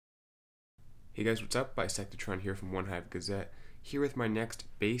Hey guys, what's up? Bisectatron here from OneHive Gazette, here with my next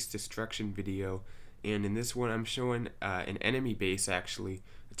base destruction video, and in this one I'm showing an enemy base actually,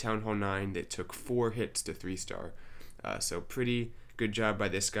 a Town Hall 9 that took 4 hits to 3-star. So pretty good job by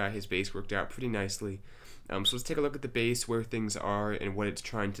this guy, his base worked out pretty nicely. So let's take a look at the base, where things are, and what it's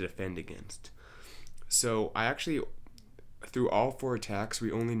trying to defend against. So I actually, through all 4 attacks,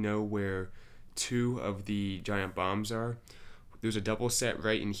 we only know where 2 of the giant bombs are. There's a double set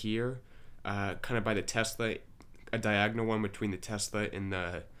right in here, kind of by the Tesla, a diagonal one between the Tesla and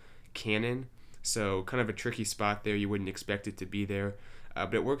the cannon. So kind of a tricky spot there. You wouldn't expect it to be there,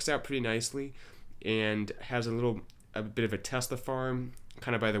 but it works out pretty nicely, and has a bit of a Tesla farm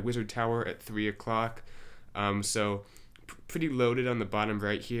kind of by the wizard tower at 3 o'clock. So pretty loaded on the bottom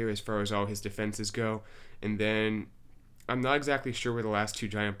right here as far as all his defenses go. And then I'm not exactly sure where the last 2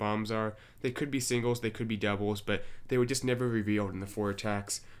 giant bombs are. They could be singles, they could be doubles, but they were just never revealed in the 4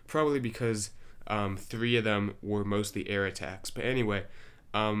 attacks, probably because 3 of them were mostly air attacks. But anyway,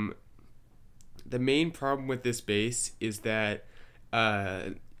 the main problem with this base is that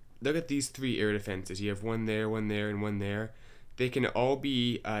look at these 3 air defenses. You have one there, and one there. They can all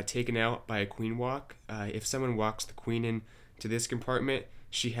be taken out by a queen walk. If someone walks the queen in to this compartment,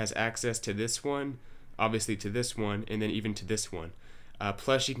 she has access to this one, obviously to this one, and then even to this one.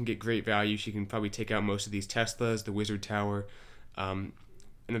 Plus she can get great value. She can probably take out most of these Teslas, the wizard tower,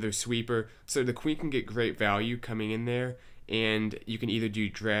 another sweeper. So the queen can get great value coming in there, and you can either do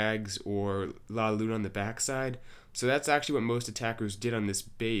drags or La Luna on the backside. So that's actually what most attackers did on this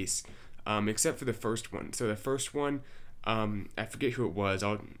base, except for the first one. So the first one, I forget who it was.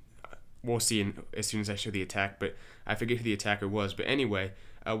 We'll see as soon as I show the attack, but I forget who the attacker was. But anyway,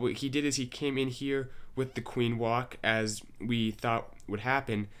 what he did is he came in here with the queen walk, as we thought would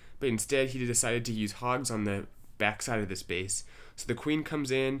happen, but instead he decided to use hogs on the back side of this base. So the queen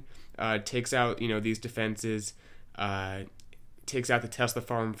comes in, takes out these defenses, takes out the Tesla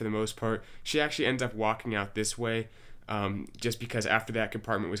farm for the most part. She actually ends up walking out this way, just because after that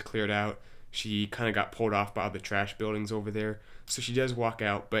compartment was cleared out, she kind of got pulled off by all the trash buildings over there. So she does walk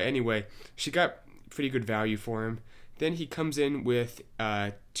out, but anyway, she got pretty good value for him. Then he comes in with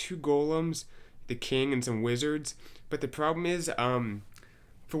 2 golems, the king, and some wizards. But the problem is,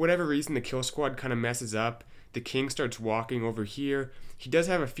 for whatever reason, the kill squad kind of messes up. The king starts walking over here. He does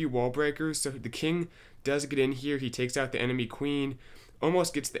have a few wall breakers, so the king does get in here. He takes out the enemy queen,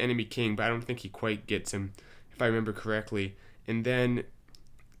 almost gets the enemy king, but I don't think he quite gets him, if I remember correctly. And then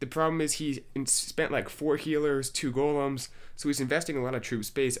the problem is he spent like 4 healers, 2 golems, so he's investing a lot of troop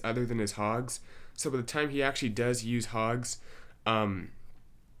space other than his hogs. So by the time he actually does use hogs,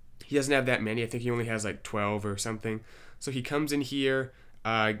 he doesn't have that many. I think he only has like 12 or something. So he comes in here,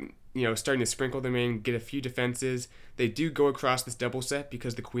 starting to sprinkle them in, get a few defenses. They do go across this double set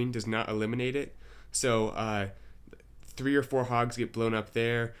because the queen does not eliminate it. So 3 or 4 hogs get blown up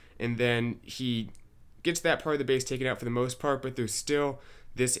there, and then he gets that part of the base taken out for the most part, but there's still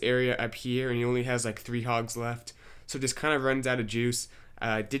this area up here, and he only has like 3 hogs left. So just kind of runs out of juice.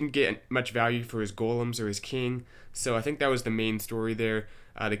 Didn't get much value for his golems or his king, so I think that was the main story there.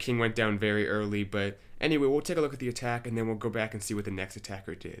 The king went down very early, but anyway, we'll take a look at the attack, and then we'll go back and see what the next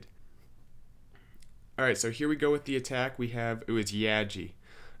attacker did. Alright, so here we go with the attack. It was Yaji.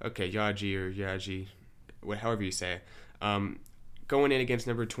 Okay, Yaji or Yaji, however you say it. Going in against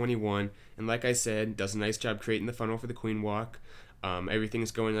number 21, and like I said, does a nice job creating the funnel for the queen walk.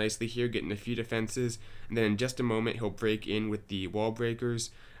 Everything's going nicely here, getting a few defenses, and then in just a moment he'll break in with the wall breakers.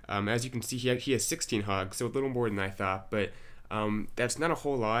 As you can see, he has 16 hogs, so a little more than I thought, but that's not a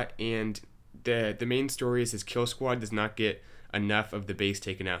whole lot. And the main story is his kill squad does not get enough of the base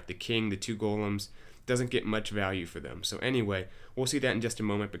taken out. The king, the 2 golems, doesn't get much value for them. So anyway, we'll see that in just a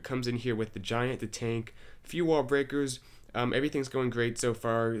moment, but comes in here with the giant, the tank, a few wall breakers. Everything's going great so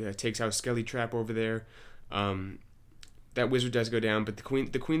far. Takes out Skelly Trap over there. That wizard does go down, but the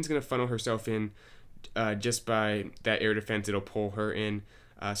queen's going to funnel herself in just by that air defense. It'll pull her in.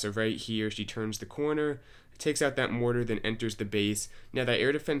 So right here, she turns the corner, takes out that mortar, then enters the base. Now that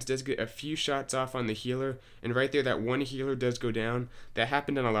air defense does get a few shots off on the healer, and right there, that one healer does go down. That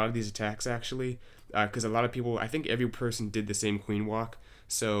happened on a lot of these attacks, actually, because a lot of people, I think every person did the same queen walk.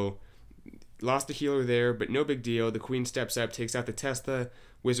 So lost the healer there, but no big deal. The queen steps up, takes out the Tesla,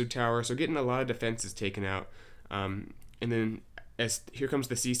 wizard tower, so getting a lot of defenses taken out. And then here comes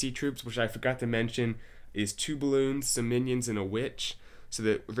the CC troops, which I forgot to mention is 2 balloons, some minions, and a witch. So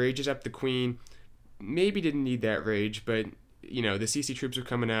that rages up the queen. Maybe didn't need that rage, but the CC troops are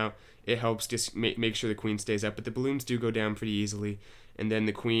coming out. It helps just make sure the queen stays up, but the balloons do go down pretty easily. And then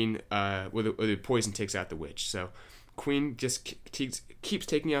the queen, or the poison takes out the witch. So queen just keeps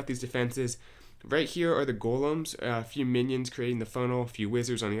taking out these defenses. Right here are the golems, a few minions creating the funnel, a few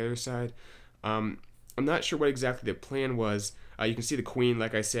wizards on the other side. I'm not sure what exactly the plan was. You can see the queen,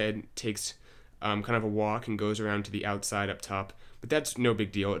 like I said, takes kind of a walk and goes around to the outside up top. But that's no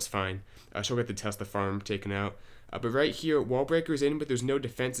big deal, it's fine. She'll get the Tesla farm taken out. But right here, wall breakers in, but there's no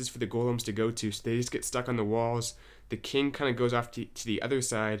defenses for the golems to go to, so they just get stuck on the walls. The king kind of goes off to the other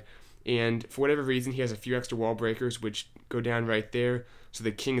side, and for whatever reason, he has a few extra wall breakers, which go down right there. So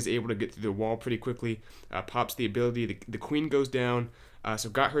the king is able to get through the wall pretty quickly, pops the ability. The queen goes down, so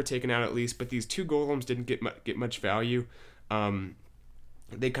got her taken out at least, but these two golems didn't get much value.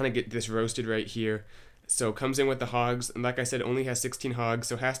 They kind of get this roasted right here. So comes in with the hogs, and like I said, only has 16 hogs,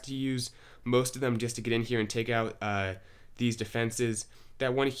 so has to use most of them just to get in here and take out these defenses.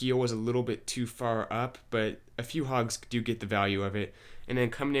 That one heal was a little bit too far up, but a few hogs do get the value of it. And then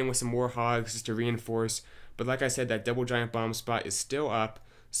coming in with some more hogs just to reinforce. But like I said, that double giant bomb spot is still up,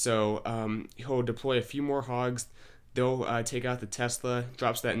 so he'll deploy a few more hogs. They'll take out the Tesla,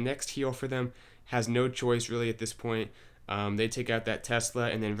 drops that next heal for them, has no choice really at this point. They take out that Tesla,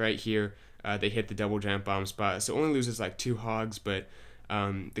 and then right here, they hit the double giant bomb spot. So only loses like 2 hogs, but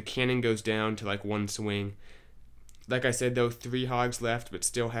the cannon goes down to like 1 swing. Like I said though, 3 hogs left, but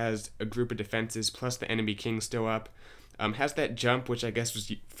still has a group of defenses, plus the enemy king still up. Has that jump, which I guess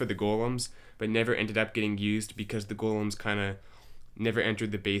was for the golems, but never ended up getting used because the golems kind of never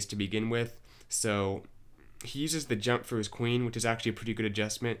entered the base to begin with. So he uses the jump for his queen, which is actually a pretty good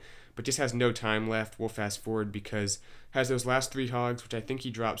adjustment, but just has no time left. We'll fast forward because has those last 3 hogs, which I think he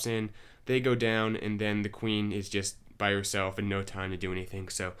drops in. They go down, and then the queen is just by herself and no time to do anything.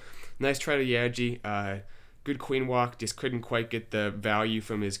 So nice try to Yaji. Good queen walk, just couldn't quite get the value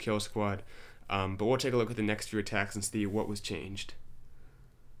from his kill squad. But we'll take a look at the next few attacks and see what was changed.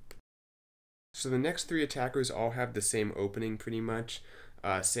 So the next 3 attackers all have the same opening pretty much.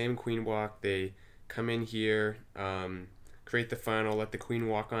 Same queen walk. They come in here, create the funnel, let the queen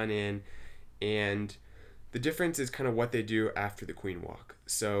walk on in, and the difference is kind of what they do after the queen walk.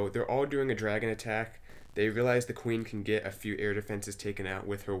 So they're all doing a dragon attack. They realize the queen can get a few air defenses taken out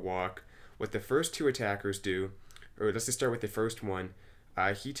with her walk. What the first 2 attackers do, or let's just start with the first one,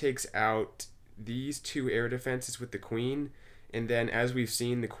 he takes out these 2 air defenses with the queen, and then as we've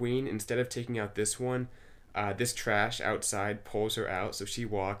seen, the queen, instead of taking out this one, this trash outside pulls her out, so she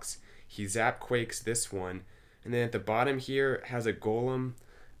walks. He zap quakes this one, and then at the bottom here has a golem,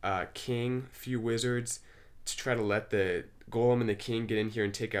 king, few wizards to try to let the golem and the king get in here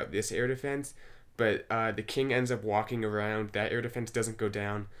and take out this air defense, but the king ends up walking around. That air defense doesn't go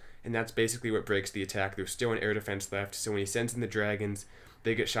down, and that's basically what breaks the attack. There's still an air defense left, so when he sends in the dragons,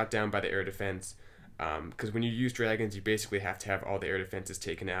 they get shot down by the air defense. Because when you use dragons, you basically have to have all the air defenses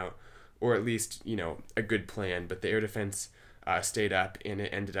taken out, or at least, you know, a good plan. But the air defense stayed up, and it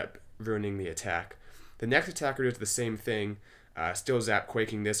ended up ruining the attack. The next attacker does the same thing, still zap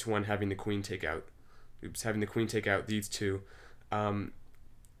quaking this one, having the queen take out these 2. And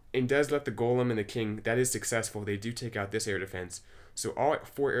does let the golem and the king, that is successful. They do take out this air defense. So all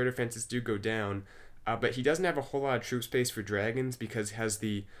 4 air defenses do go down, but he doesn't have a whole lot of troop space for dragons because he has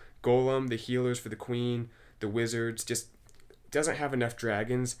the golem, the healers for the queen, the wizards, just doesn't have enough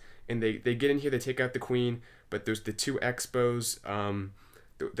dragons. And they get in here, they take out the queen, but there's the 2 expos,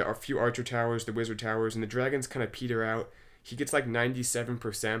 there are a few archer towers, the wizard towers, and the dragons kind of peter out. He gets like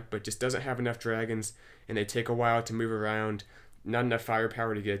 97%, but just doesn't have enough dragons, and they take a while to move around, not enough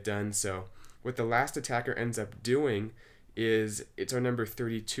firepower to get it done. So what the last attacker ends up doing is, it's our number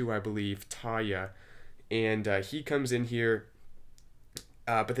 32, I believe, Taya, and he comes in here,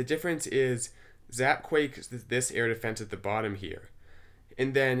 but the difference is Zap quakes this air defense at the bottom here,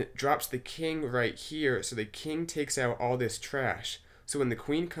 and then drops the king right here, so the king takes out all this trash. So when the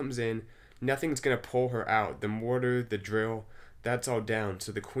queen comes in, nothing's going to pull her out. The mortar, the drill, that's all down.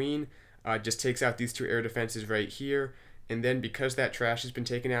 So the queen just takes out these 2 air defenses right here, and then because that trash has been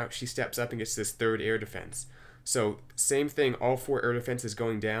taken out, she steps up and gets this 3rd air defense. So same thing, all 4 air defenses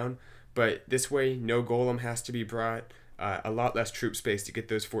going down, but this way no golem has to be brought, a lot less troop space to get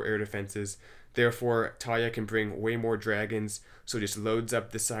those 4 air defenses. Therefore, Taya can bring way more dragons, so just loads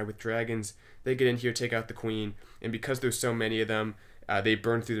up this side with dragons. They get in here, take out the queen, and because there's so many of them, they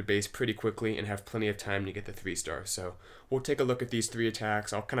burn through the base pretty quickly and have plenty of time to get the 3-star. So we'll take a look at these 3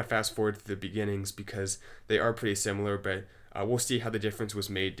 attacks. I'll kind of fast forward to the beginnings because they are pretty similar, but we'll see how the difference was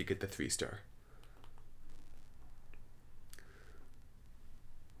made to get the 3-star.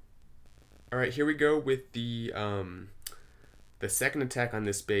 Alright, here we go with the second attack on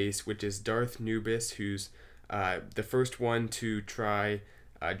this base, which is Darth Nubis, who's the first one to try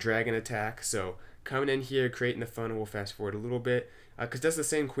dragon attack. So coming in here, creating the funnel. We'll fast forward a little bit because that's the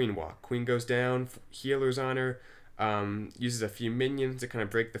same queen walk. Queen goes down, healers on her, uses a few minions to kind of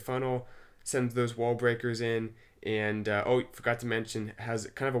break the funnel, sends those wall breakers in, and oh, forgot to mention, has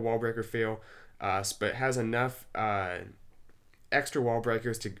kind of a wall breaker fail, but has enough extra wall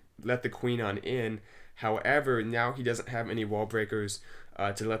breakers to let the queen on in. However, now he doesn't have any wall breakers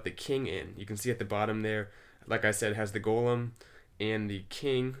to let the king in. You can see at the bottom there, like I said, has the golem and the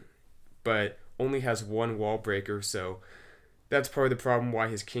king, but only has one wall breaker, so that's part of the problem why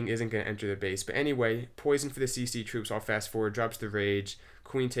his king isn't going to enter the base. But anyway, poison for the CC troops. I'll fast forward, drops the rage.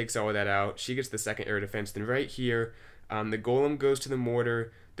 Queen takes all of that out. She gets the second air defense. Then right here, the golem goes to the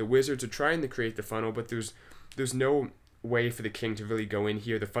mortar. The wizards are trying to create the funnel, but there's no way for the king to really go in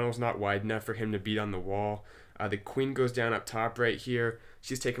here. The funnel's not wide enough for him to beat on the wall. The queen goes down up top right here.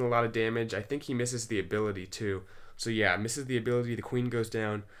 She's taking a lot of damage. I think he misses the ability too. So yeah, misses the ability. The queen goes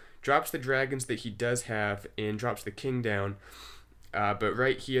down. Drops the dragons that he does have and drops the king down. But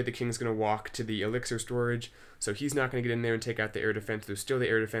right here, the king's going to walk to the elixir storage. So he's not going to get in there and take out the air defense. There's still the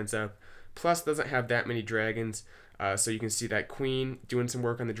air defense up. Plus, doesn't have that many dragons. So you can see that queen doing some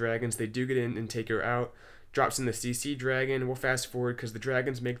work on the dragons. They do get in and take her out. Drops in the CC dragon. We'll fast forward because the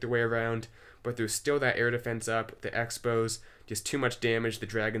dragons make their way around. But there's still that air defense up. The expos, just too much damage. The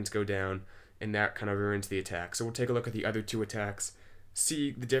dragons go down. And that kind of ruins the attack. So we'll take a look at the other two attacks, see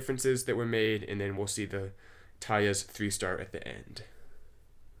the differences that were made, and then we'll see the Taya's 3-star at the end.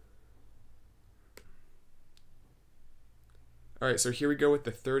 Alright, so here we go with the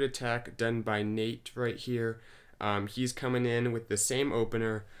third attack done by Nate right here. He's coming in with the same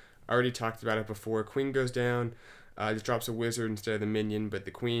opener. I already talked about it before. Queen goes down, just drops a wizard instead of the minion, but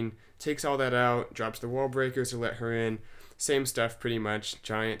the queen takes all that out, drops the wall breakers to let her in. Same stuff pretty much,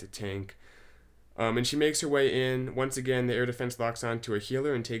 giant to tank. And she makes her way in. Once again, the air defense locks onto a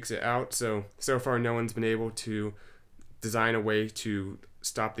healer and takes it out. So far, no one's been able to design a way to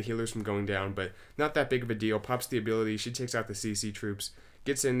stop the healers from going down, but not that big of a deal. Pops the ability. She takes out the CC troops,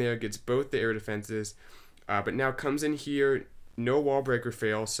 gets in there, gets both the air defenses, but now comes in here. No wall breaker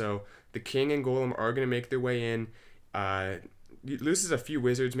fail, so the king and golem are going to make their way in. Loses a few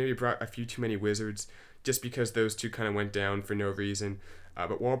wizards, maybe brought a few too many wizards, just because those two kind of went down for no reason.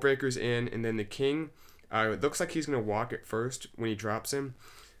 But wall breakers in, and then the king, it looks like he's going to walk at first when he drops him.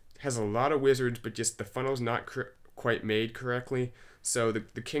 Has a lot of wizards, but just the funnel's not quite made correctly. So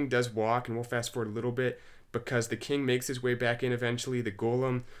the king does walk, and we'll fast forward a little bit, because the king makes his way back in eventually. The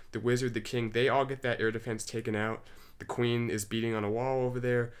golem, the wizard, the king, they all get that air defense taken out. The queen is beating on a wall over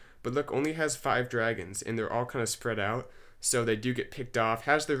there. But look, only has 5 dragons, and they're all kind of spread out. So they do get picked off.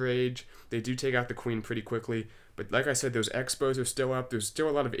 Has the rage. They do take out the queen pretty quickly. But like I said, those expos are still up. There's still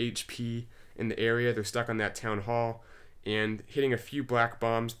a lot of HP in the area. They're stuck on that town hall and hitting a few black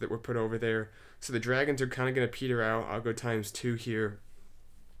bombs that were put over there. So the dragons are kind of going to peter out. I'll go ×2 here.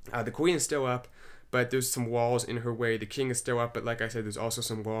 The queen is still up, but there's some walls in her way. The king is still up, but like I said, there's also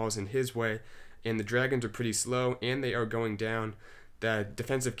some walls in his way. And the dragons are pretty slow, and they are going down. The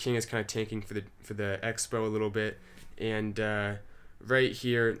defensive king is kind of tanking for the expo a little bit. And right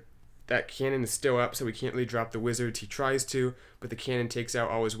here, that cannon is still up, so he can't really drop the wizards. He tries to, but the cannon takes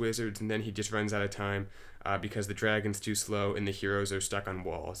out all his wizards, and then he just runs out of time because the dragon's too slow and the heroes are stuck on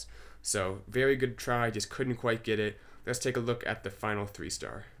walls. So very good try, just couldn't quite get it. Let's take a look at the final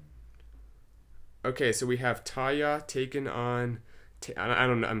 3-star. Okay, so we have Taya taken on... I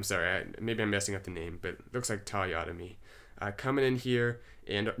don't know, I'm sorry, maybe I'm messing up the name, but it looks like Taya to me. Coming in here,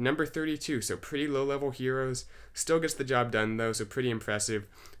 and number 32, so pretty low-level heroes. Still gets the job done, though, so pretty impressive.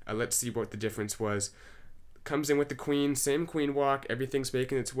 Let's see what the difference was. Comes in with the queen, same queen walk, everything's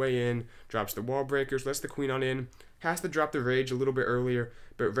making its way in, drops the wall breakers, lets the queen on in, has to drop the rage a little bit earlier,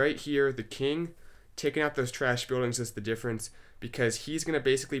 but right here, the king, taking out those trash buildings is the difference, because he's going to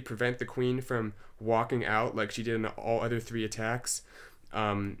basically prevent the queen from walking out like she did in all other 3 attacks.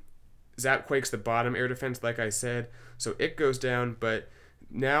 Zap quakes the bottom air defense, like I said, so it goes down, but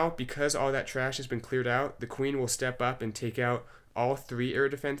now, because all that trash has been cleared out, the queen will step up and take out all 3 air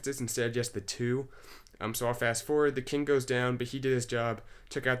defenses instead of just the 2. So I'll fast forward. The king goes down, but he did his job,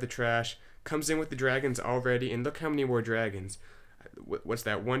 took out the trash, comes in with the dragons already, and look how many more dragons. What's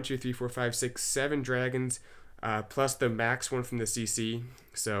that? 1, 2, 3, 4, 5, 6, 7 dragons, plus the max one from the CC,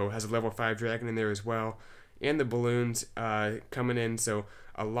 so has a level 5 dragon in there as well, and the balloons coming in, so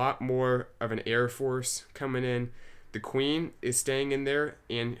a lot more of an air force coming in. The queen is staying in there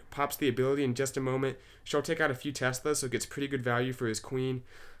and pops the ability in just a moment. She'll take out a few Teslas, so gets pretty good value for his queen.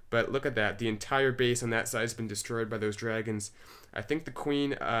 But look at that. The entire base on that side has been destroyed by those dragons. I think the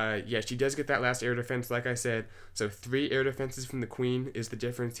queen, yeah, she does get that last air defense, like I said. So 3 air defenses from the queen is the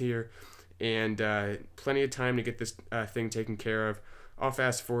difference here. And plenty of time to get this thing taken care of. I'll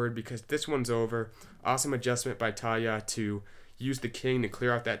fast forward because this one's over. Awesome adjustment by Talia to use the king to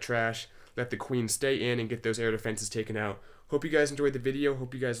clear out that trash. Let the queen stay in and get those air defenses taken out. Hope you guys enjoyed the video.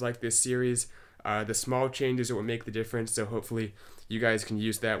 Hope you guys like this series. The small changes are what make the difference, so hopefully you guys can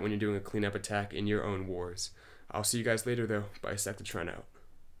use that when you're doing a cleanup attack in your own wars. I'll see you guys later though. Bisect the Trent out.